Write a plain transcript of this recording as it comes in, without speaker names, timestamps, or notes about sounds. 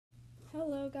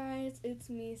guys, it's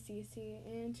me, Cece,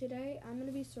 and today I'm going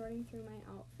to be sorting through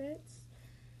my outfits.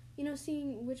 You know,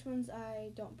 seeing which ones I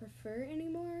don't prefer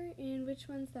anymore and which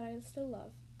ones that I still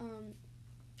love.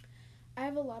 I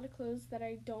have a lot of clothes that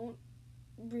I don't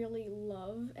really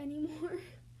love anymore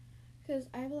because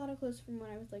I have a lot of clothes from when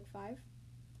I was like 5.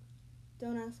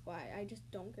 Don't ask why, I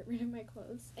just don't get rid of my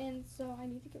clothes, and so I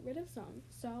need to get rid of some.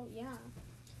 So, yeah.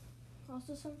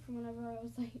 Also some from whenever I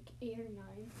was like 8 or 9,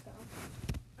 so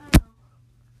I don't know.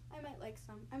 I might like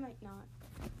some, I might not.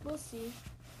 We'll see.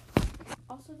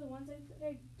 Also, the ones that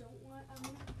I don't want, I'm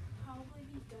going to probably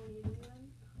be donating them.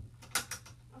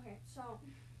 Okay, so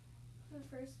the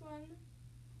first one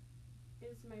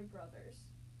is my brother's.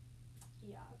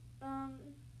 Yeah. Yeah,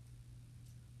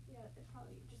 it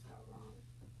probably just got wrong.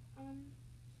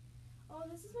 Oh,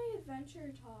 this is my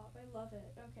adventure top. I love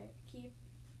it. Okay, keep.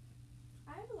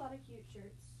 I have a lot of cute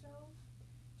shirts, so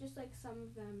just like some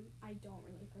of them I don't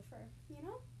really prefer, you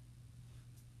know?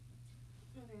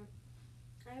 Okay.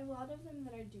 I have a lot of them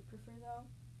that I do prefer though.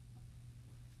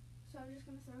 So I'm just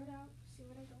gonna throw it out, see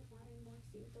what I don't want anymore,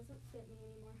 see what doesn't fit me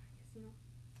anymore, because you know,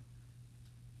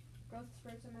 growth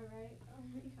spurts, am I right? Oh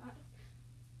my god.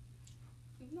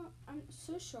 Even though I'm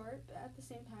so short, but at the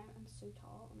same time I'm so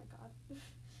tall, oh my god.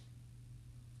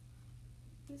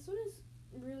 This one is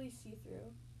really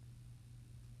see-through.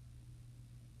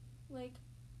 Like,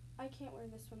 I can't wear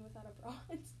this one without a bra.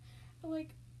 It's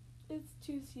like, it's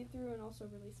too see-through and also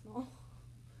really small.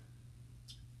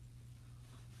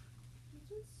 These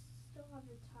ones still have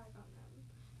the tag on them.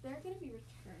 They're gonna be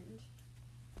returned.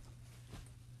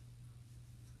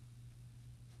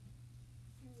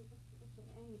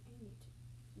 Okay, I need to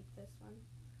keep this one.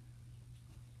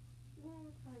 Well,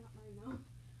 it's probably not mine though.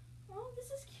 Oh,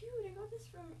 this is cute. I got this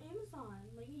from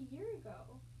Amazon like a year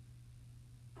ago.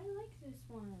 I like this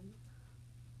one.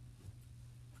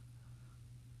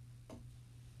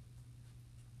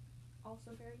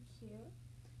 Also very cute.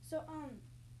 So,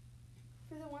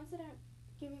 for the ones that I'm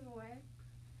giving away,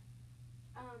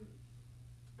 I'm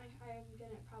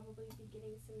gonna probably be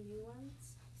getting some new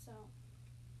ones. So,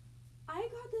 I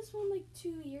got this one like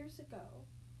 2 years ago.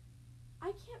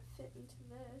 I can't fit into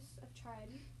this. I've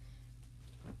tried.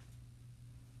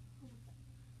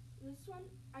 This one,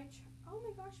 oh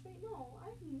my gosh, wait, no.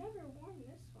 I've never worn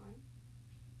this one.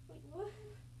 Wait, what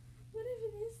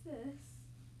even is this?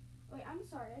 Wait, I'm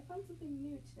sorry. I found something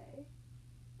new today.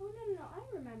 Oh, no. I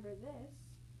remember this.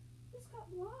 This got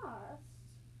lost.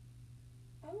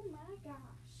 Oh my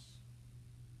gosh.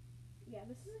 Yeah,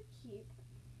 this is a keep.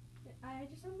 I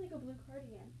just have like a blue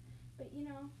cardigan. But you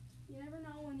know, you never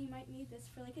know when you might need this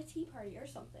for like a tea party or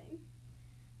something.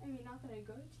 I mean, not that I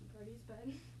go to tea parties, but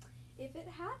if it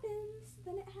happens,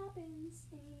 then it happens.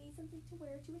 And you need something to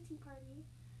wear to a tea party.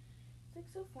 It's like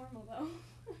so formal though.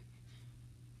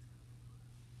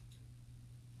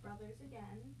 Brothers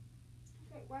again.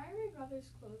 Okay, why are my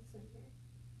brother's clothes in here?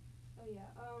 Oh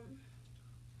yeah,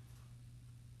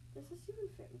 does this even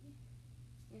fit me?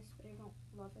 Yes, but I don't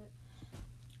love it.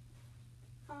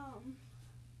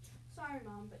 Sorry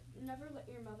mom, but never let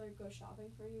your mother go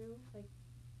shopping for you. Like,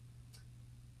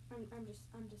 I'm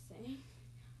just saying.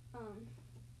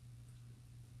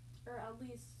 Or at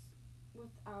least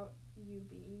without you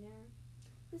being there.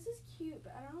 This is cute,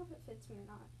 but I don't know if it fits me or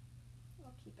not.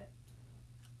 I'll keep it.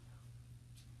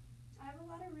 I have a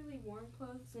lot of really warm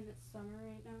clothes and it's summer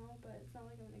right now, but it's not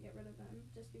like I'm gonna get rid of them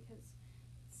just because it's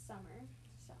summer.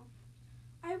 So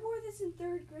I wore this in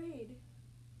 3rd grade.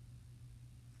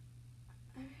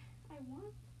 I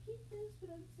want to keep this, but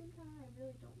at the same time I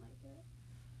really don't like it.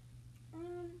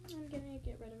 I'm gonna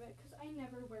get rid of it because I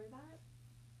never wear that.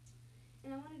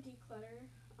 And I want to declutter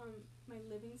my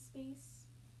living space.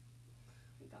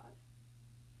 Oh my god.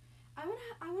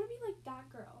 I want to be like that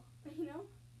girl, you know?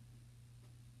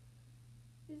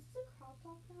 Is this a crop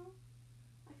top now?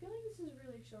 I feel like this is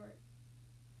really short.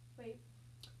 Wait,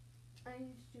 I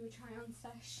need to do a try on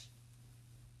sesh.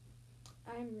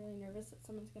 I'm really nervous that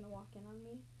someone's gonna walk in on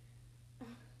me.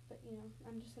 But you know,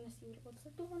 I'm just gonna see what it looks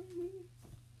like on me.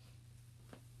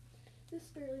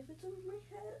 This barely fits over my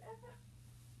head.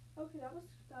 Okay, that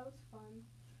was fun.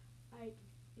 I'm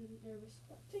nervous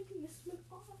about taking this one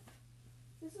off.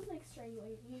 This is like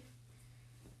strangling me.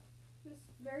 It's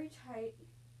very tight.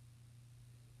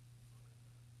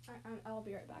 I'll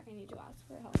be right back. I need to ask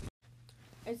for help.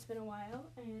 It's been a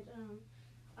while, and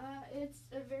it's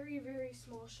a very, very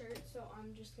small shirt, so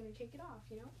I'm just gonna take it off,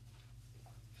 you know?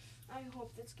 I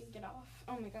hope this can get off.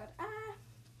 Oh my god.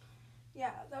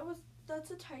 Yeah,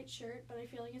 that's a tight shirt, but I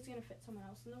feel like it's gonna fit someone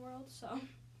else in the world, so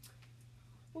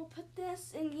we'll put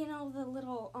this in, you know, the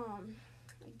little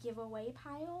giveaway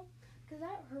pile, because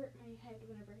that hurt my head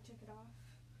whenever I took it off.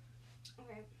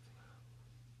 Okay.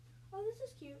 Oh, this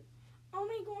is cute. Oh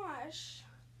my gosh.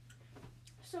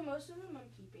 So most of them I'm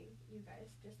keeping, you guys,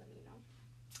 just let me know.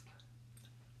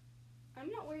 I'm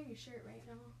not wearing a shirt right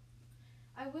now.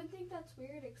 I would think that's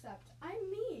weird, except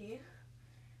I'm me.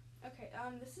 Okay,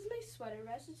 this is my sweater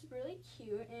vest. It's really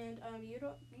cute, and you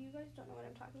guys don't know what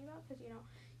I'm talking about because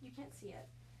you can't see it.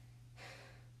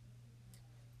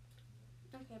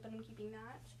 Okay, but I'm keeping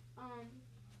that. I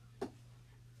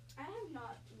have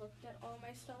not looked at all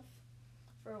my stuff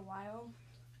for a while,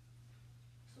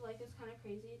 so like it's kind of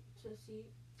crazy to see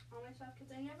all my stuff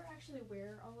because I never actually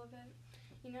wear all of it.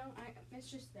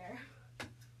 It's just there.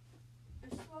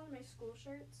 This is a lot of my school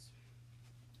shirts.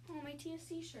 Oh, my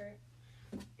TSC shirt.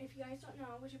 If you guys don't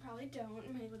know, which you probably don't,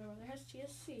 my little brother has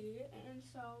TSC, and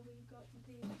so we go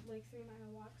these like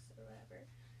 3-mile walks or whatever,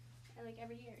 and like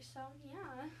every year. So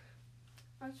yeah,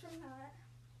 I was from that.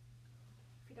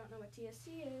 If you don't know what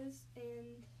TSC is,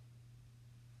 and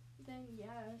then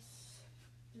yes,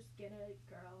 just get it,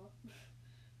 girl.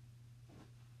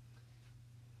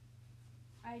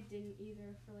 I didn't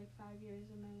either for like 5 years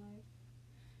of my life.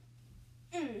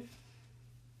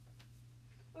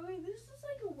 Okay, this is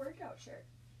like a workout shirt,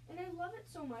 and I love it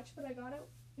so much, but I got it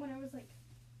when I was like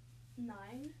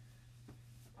 9.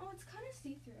 Oh, it's kind of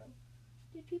see-through.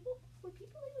 Were people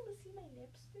able to see my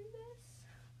nips through this?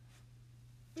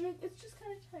 Like, it's just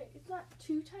kind of tight. It's not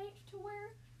too tight to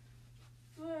wear,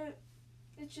 but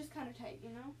it's just kind of tight,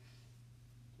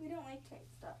 We don't like tight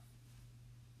stuff.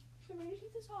 So I'm going to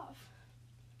take this off.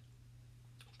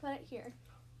 Put it here.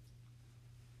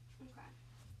 Okay.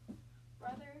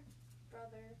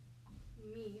 Brother,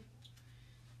 me.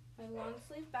 My long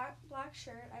sleeve black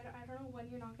shirt. I don't know when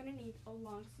you're not going to need a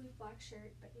long sleeve black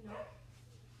shirt, but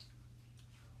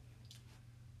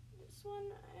This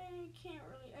one,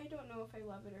 I don't know if I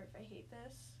love it or if I hate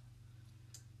this.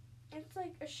 It's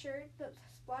like a shirt that's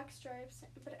black stripes,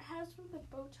 but it has one of the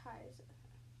bow ties.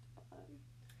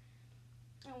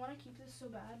 I want to keep this so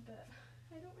bad, but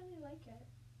I don't really like it.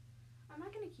 I'm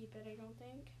not going to keep it, I don't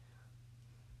think.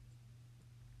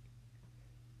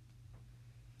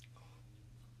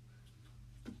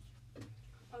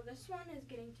 Oh, this one is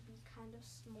getting to be kind of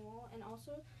small, and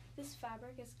also this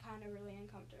fabric is kind of really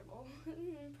uncomfortable.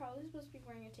 I'm probably supposed to be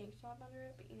wearing a tank top under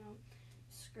it, but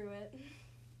screw it.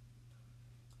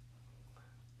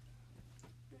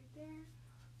 Right there.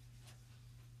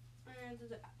 And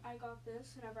I got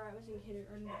this whenever I was in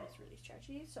kindergarten. It was really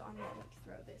stretchy, so I'm gonna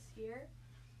throw this here.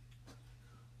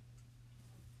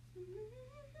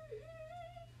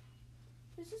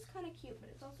 This is kind of cute, but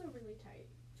it's also really tight.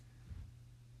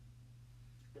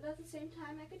 But at the same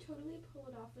time, I could totally pull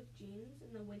it off with jeans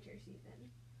in the winter season.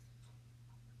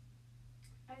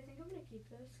 I think I'm gonna keep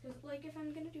this because, like, if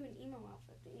I'm gonna do an emo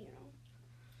outfit, then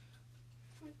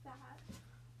like that.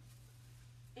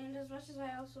 And as much as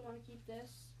I also want to keep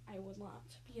this, I would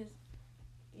not, because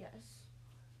yes,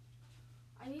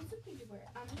 I need something to wear.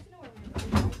 I'm just gonna wear my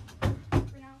shirt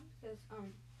for now because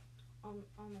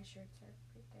all my shirts are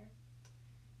right there.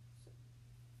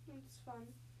 So it's fun.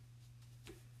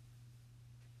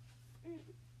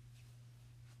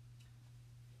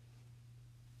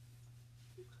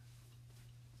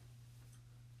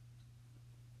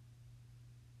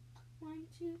 One,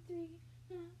 two, three.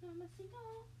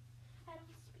 Mamacita. I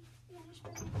don't speak Spanish,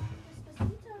 but I know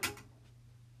Despacito.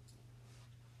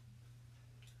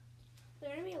 There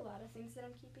are gonna be a lot of things that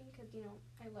I'm keeping because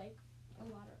I like a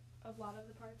lot of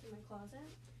the parts in my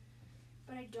closet,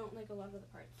 but I don't like a lot of the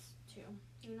parts too.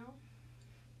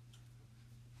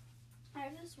 I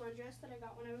have this one dress that I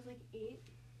got when I was like 8,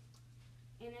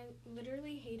 and I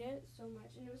literally hate it so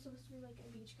much. And it was supposed to be like a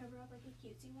beach cover-up, like a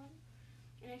cutesy one,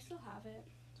 and I still have it.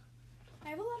 I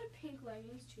have a lot of pink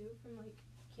leggings too from like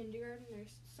kindergarten. They're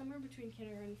somewhere between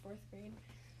kindergarten and 4th grade.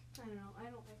 I don't know. I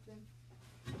don't like them.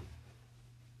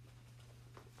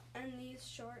 And these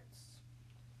shorts,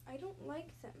 I don't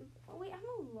like them. Oh wait, I'm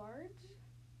a large?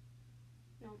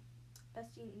 No.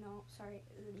 Bestie, no. Sorry.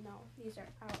 No. These are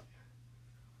out.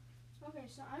 Okay,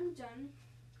 so I'm done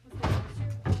with the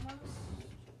dresser almost.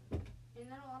 And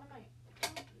then a lot of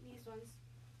these ones.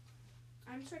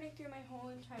 I'm sorting through my whole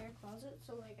entire closet,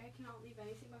 so like I cannot leave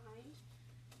anything behind.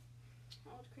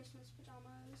 Old Christmas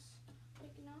pajamas.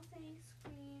 Like, no thanks,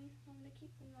 Queen. I'm gonna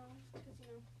keep them though,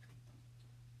 because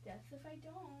death if I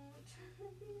don't. I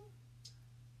can't figure that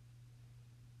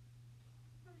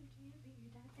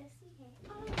SCA.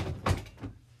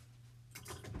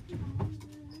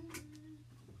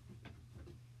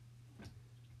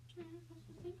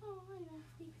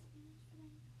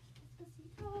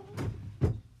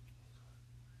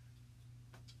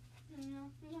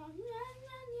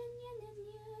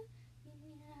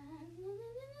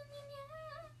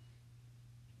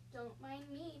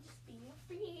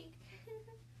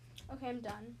 Okay, I'm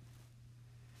done.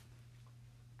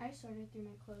 I sorted through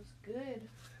my clothes good.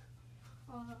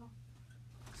 Although,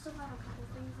 still have a couple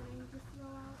things that I need to throw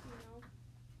out, you know.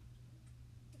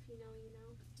 If you know, you know,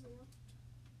 you know.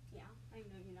 Yeah, I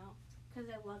know you know. Because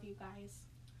I love you guys.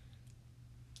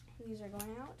 These are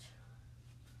going out.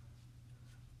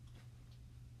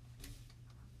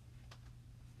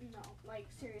 No, like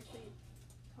seriously,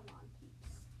 come on,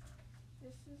 peeps.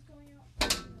 This is going out. No,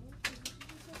 this is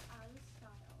just like out of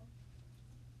style.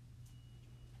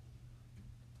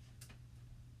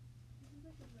 This is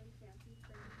like a really fancy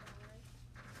 $30.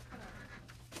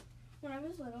 When I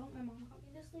was little, my mom got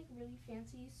me this like really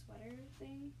fancy sweater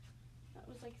thing that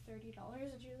was like $30,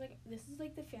 and she was like, "This is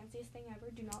like the fanciest thing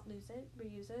ever. Do not lose it.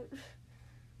 Reuse it."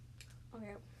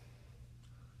 Okay.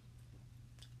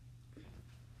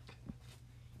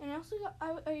 And I also got,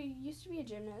 I used to be a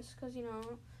gymnast because, you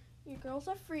know, your girl's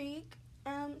a freak.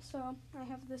 So I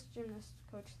have this gymnast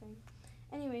coach thing.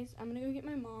 Anyways, I'm going to go get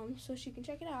my mom so she can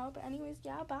check it out. But anyways,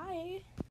 yeah, bye.